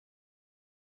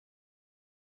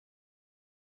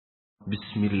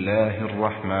بسم الله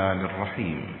الرحمن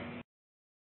الرحيم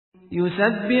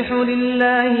يسبح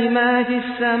لله ما في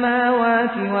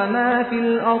السماوات وما في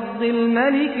الأرض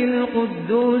الملك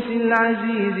القدوس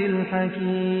العزيز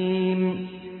الحكيم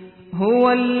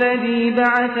هو الذي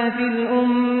بعث في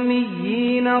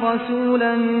الأميين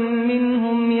رسولا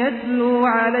منهم يتلو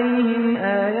عليهم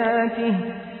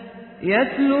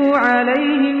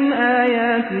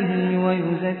آياته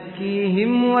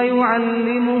ويزكيهم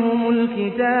ويعلمهم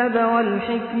الكتاب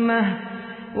والحكمة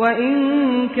وإن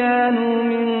كانوا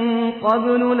من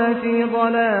قبل لفي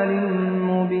ضلال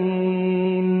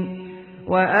مبين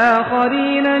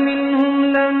وآخرين منهم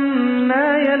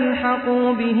لما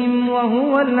يلحقوا بهم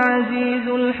وهو العزيز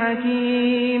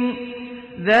الحكيم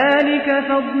ذلك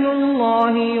فضل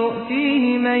الله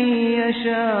يؤتيه من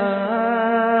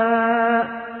يشاء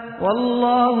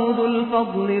والله ذو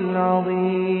الفضل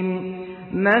العظيم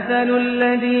مثل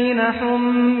الذين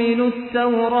حملوا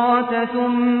التوراة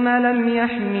ثم لم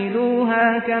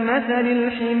يحملوها كمثل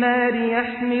الحمار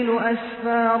يحمل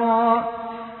أسفارا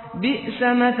بئس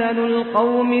مثل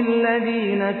القوم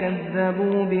الذين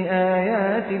كذبوا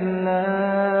بآيات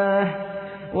الله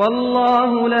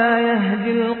والله لا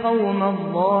يهدي القوم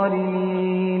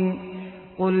الظالمين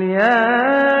قل يا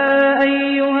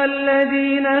أيها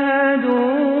الذين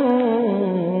هادوا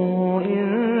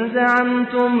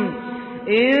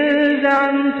إن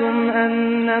زعمتم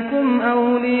أنكم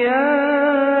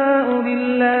أولياء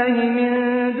لله من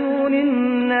دون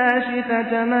الناس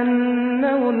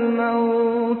فتمنوا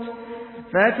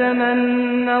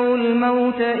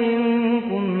الموت إن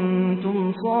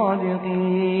كنتم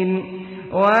صادقين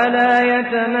ولا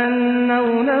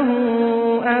يتمنونه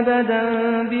أبدا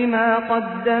بما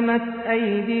قدمت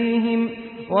أيديهم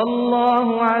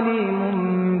والله عليم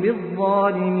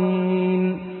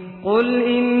بالظالمين قل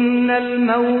إن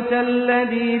الموت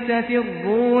الذي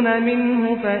تفرون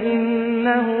منه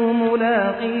فإنه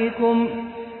ملاقيكم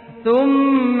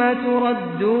ثم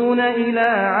تردون إلى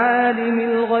عالم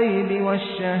الغيب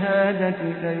والشهادة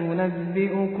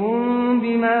فينبئكم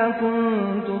بما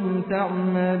كنتم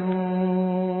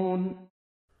تعملون.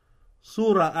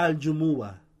 Sura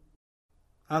Al-Jumu'ah,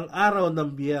 ang araw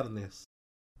ng Biyernes.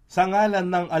 Sa ngalan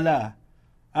ng Ala,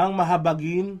 ang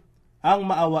mahabagin, ang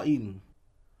maawain.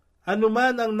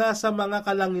 Anuman ang nasa mga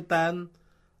kalangitan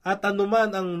at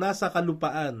anuman ang nasa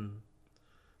kalupaan,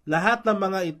 lahat ng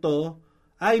mga ito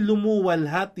ay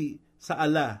lumuwalhati sa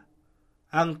Ala,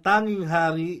 ang tanging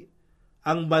hari,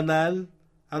 ang banal,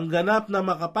 ang ganap na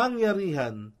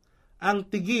makapangyarihan, ang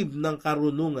tigib ng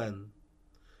karunungan.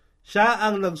 Siya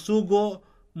ang nagsugo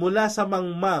mula sa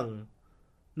mangmang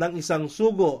ng isang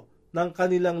sugo ng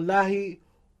kanilang lahi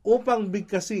upang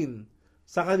bigkasin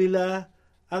sa kanila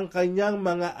ang kanyang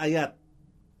mga ayat.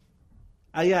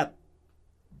 Ayat.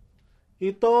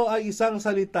 Ito ay isang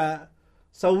salita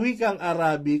sa wikang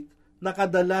Arabic na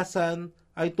kadalasan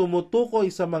ay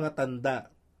tumutukoy sa mga tanda,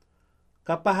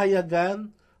 kapahayagan,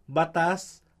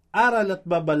 batas, aral at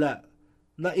babala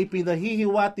na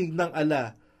ipinahihiwatig ng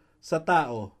Ala sa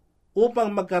tao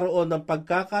upang magkaroon ng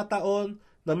pagkakataon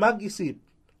na mag-isip,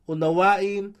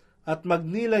 unawain at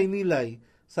magnilay-nilay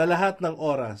sa lahat ng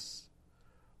oras.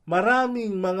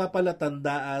 Maraming mga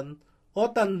palatandaan o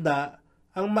tanda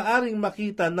ang maaring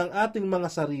makita ng ating mga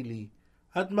sarili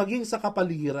at maging sa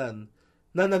kapaligiran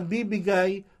na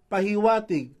nagbibigay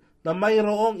pahiwatig na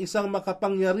mayroong isang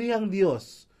makapangyarihang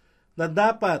Diyos na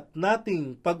dapat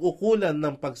nating pag-ukulan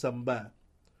ng pagsamba.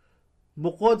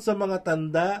 Bukod sa mga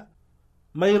tanda,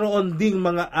 mayroon ding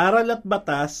mga aral at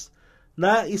batas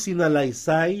na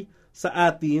isinalaysay sa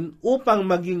atin upang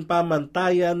maging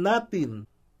pamantayan natin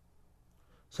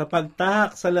sa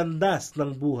pagtahak sa landas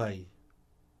ng buhay.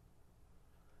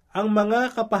 Ang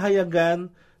mga kapahayagan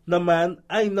naman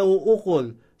ay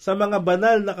nauukol sa mga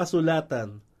banal na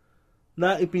kasulatan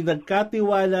na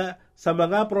ipinagkatiwala sa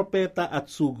mga propeta at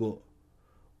sugo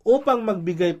upang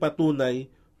magbigay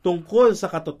patunay tungkol sa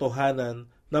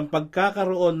katotohanan ng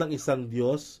pagkakaroon ng isang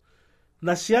Diyos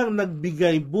na siyang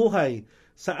nagbigay buhay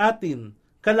sa atin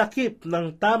kalakip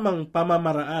ng tamang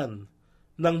pamamaraan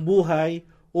ng buhay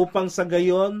upang sa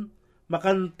gayon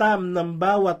makantam ng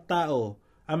bawat tao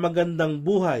ang magandang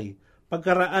buhay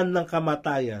pagkaraan ng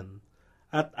kamatayan.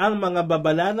 At ang mga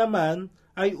babala naman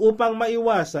ay upang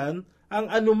maiwasan ang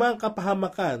anumang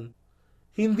kapahamakan,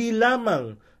 hindi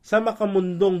lamang sa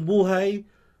makamundong buhay,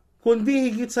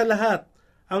 kundi higit sa lahat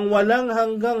ang walang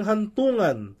hanggang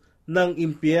hantungan ng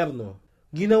impyerno.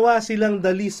 Ginawa silang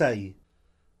dalisay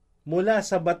mula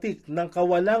sa batik ng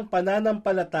kawalang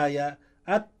pananampalataya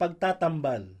at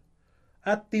pagtatambal,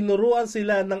 at tinuruan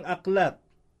sila ng aklat,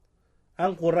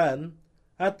 ang Quran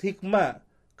at hikma,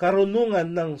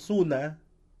 karunungan ng Suna,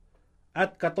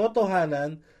 At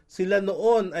katotohanan, sila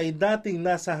noon ay dating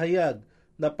nasa hayag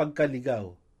na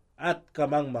pagkaligaw at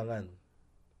kamangmangan.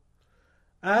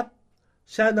 At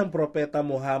siya ng propeta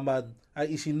Muhammad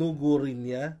ay isinugo rin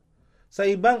niya sa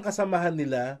ibang kasamahan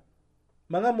nila,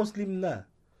 mga Muslim na,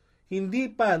 hindi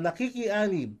pa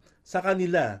nakikianib sa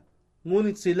kanila,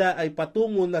 ngunit sila ay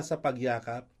patungo na sa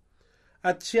pagyakap.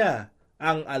 At siya,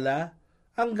 ang Allah,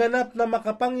 ang ganap na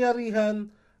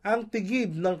makapangyarihan, ang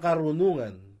tigib ng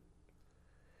karunungan.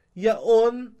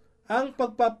 Yaon ang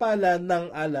pagpapala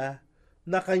ng Allah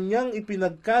na kanyang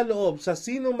ipinagkaloob sa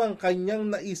sino mang kanyang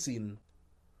naisin.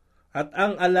 At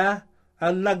ang Allah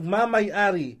ang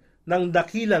nagmamay-ari ng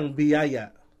dakilang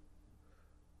biyaya.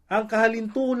 Ang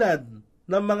kahalintulad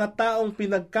ng mga taong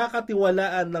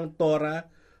pinagkakatiwalaan ng Torah,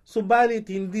 subalit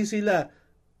hindi sila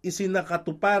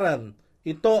isinakatuparan.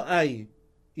 Ito ay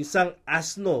isang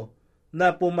asno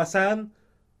na pumasan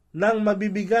ng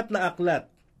mabibigat na aklat,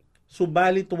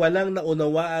 subalit walang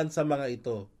naunawaan sa mga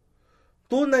ito.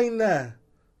 Tunay na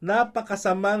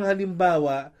napakasamang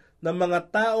halimbawa ng mga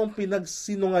taong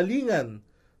pinagsinungalingan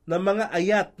ng mga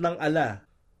ayat ng Allah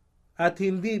at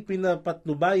hindi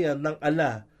pinapatnubayan ng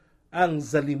Allah ang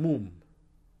zalimum.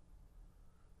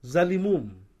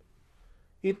 Zalimum.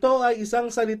 Ito ay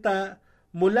isang salita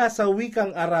mula sa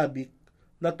wikang Arabic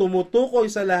na tumutukoy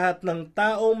sa lahat ng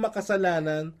taong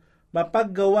makasalanan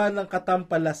mapaggawa ng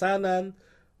katampalasanan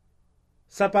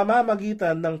sa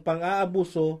pamamagitan ng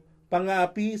pang-aabuso,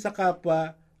 pang-aapi sa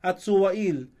kapwa at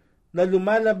suwail na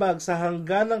lumalabag sa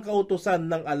hangganang kautusan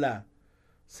ng Allah.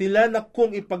 Sila na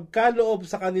kung ipagkaloob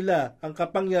sa kanila ang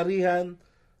kapangyarihan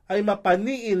ay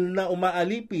mapaniil na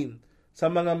umaalipin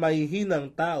sa mga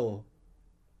mahihinang tao.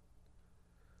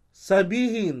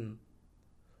 Sabihin,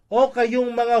 o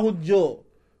kayong mga Hudyo,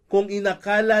 kung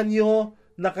inakala nyo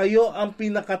na kayo ang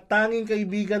pinakatanging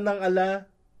kaibigan ng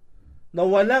Allah, na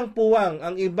walang puwang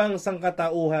ang ibang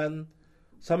sangkatauhan,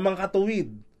 sa mga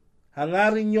katuwid,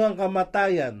 hangarin nyo ang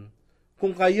kamatayan,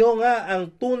 kung kayo nga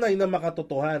ang tunay na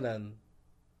makatotohanan.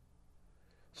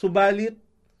 Subalit,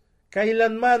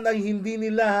 kailanman ay hindi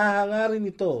nila hahangarin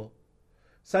ito,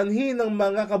 sanhi ng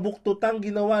mga kabuktutang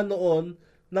ginawa noon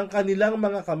ng kanilang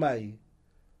mga kamay.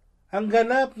 Ang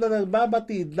ganap na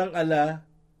nagbabatid ng Allah,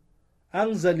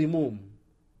 ang zalimum.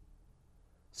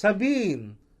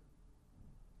 Sabihin,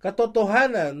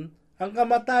 katotohanan, ang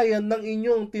kamatayan ng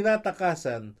inyong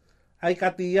tinatakasan ay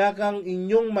katiyakang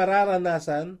inyong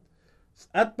mararanasan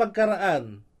at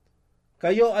pagkaraan.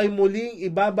 Kayo ay muling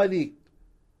ibabalik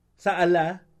sa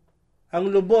Allah,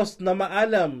 ang lubos na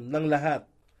maalam ng lahat,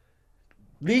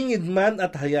 lingid man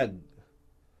at hayag,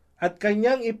 at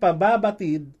kanyang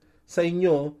ipababatid sa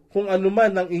inyo kung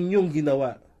anuman ang inyong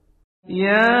ginawa.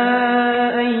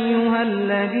 يا أيها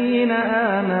الذين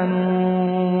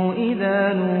آمنوا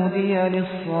إذا نودي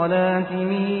للصلاة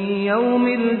من يوم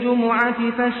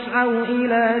الجمعة فاسعوا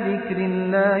إلى ذكر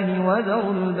الله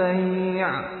وذروا البيع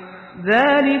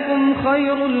ذلكم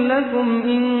خير لكم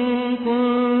إن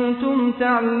كنتم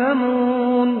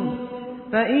تعلمون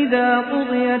فإذا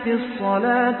قضيت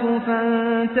الصلاة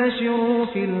فانتشروا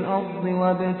في الأرض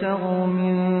وابتغوا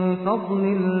من فضل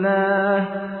الله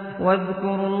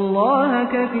واذكروا الله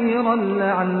كثيرا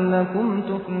لعلكم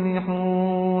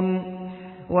تفلحون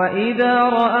وإذا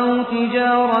رأوا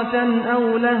تجارة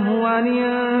أو لهوا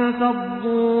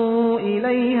انفضوا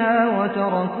إليها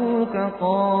وتركوك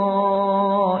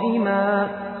قائما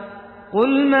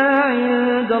قل ما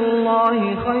عند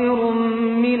الله خير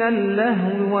من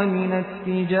اللهو ومن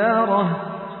التجارة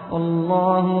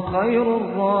والله خير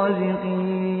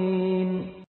الرازقين.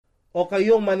 O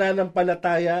kayong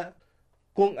mananampalataya,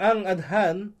 kung ang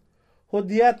adhan,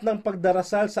 hudyat ng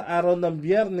pagdarasal sa araw ng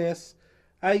Biyernes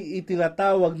ay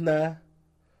itinatawag na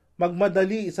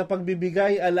magmadali sa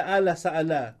pagbibigay alaala sa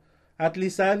Allah at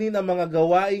lisanin ang mga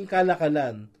gawaing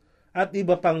kalakalan at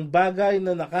iba pang bagay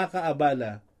na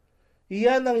nakakaabala.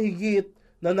 Iyan ang higit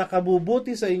na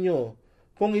nakabubuti sa inyo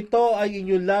kung ito ay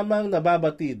inyo lamang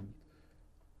nababatid.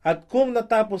 At kung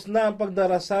natapos na ang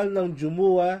pagdarasal ng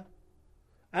Jumu'ah,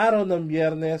 araw ng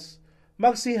Biyernes,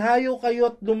 magsihayo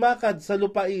kayo't lumakad sa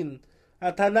lupain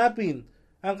at hanapin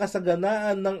ang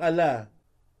kasaganaan ng Allah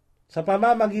sa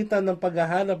pamamagitan ng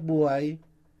paghahanap buhay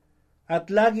at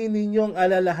lagi ninyong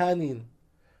alalahanin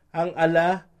ang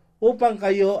Allah upang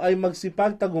kayo ay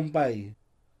magsipagtagumpay.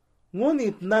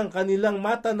 Ngunit nang kanilang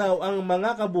matanaw ang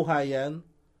mga kabuhayan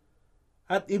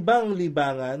at ibang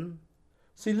libangan,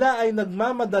 sila ay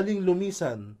nagmamadaling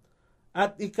lumisan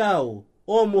at ikaw,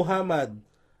 o Muhammad,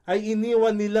 ay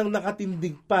iniwan nilang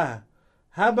nakatindig pa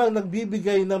habang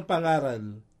nagbibigay ng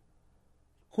pangaral.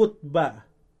 Khutbah.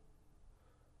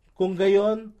 Kung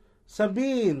gayon,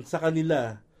 sabihin sa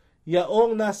kanila,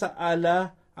 yaong nasa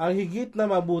ala ang higit na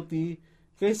mabuti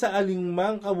kaysa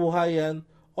alingmang kabuhayan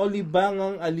o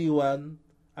libangang aliwan,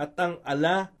 at ang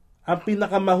ala ang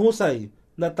pinakamahusay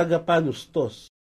na tagapanustos.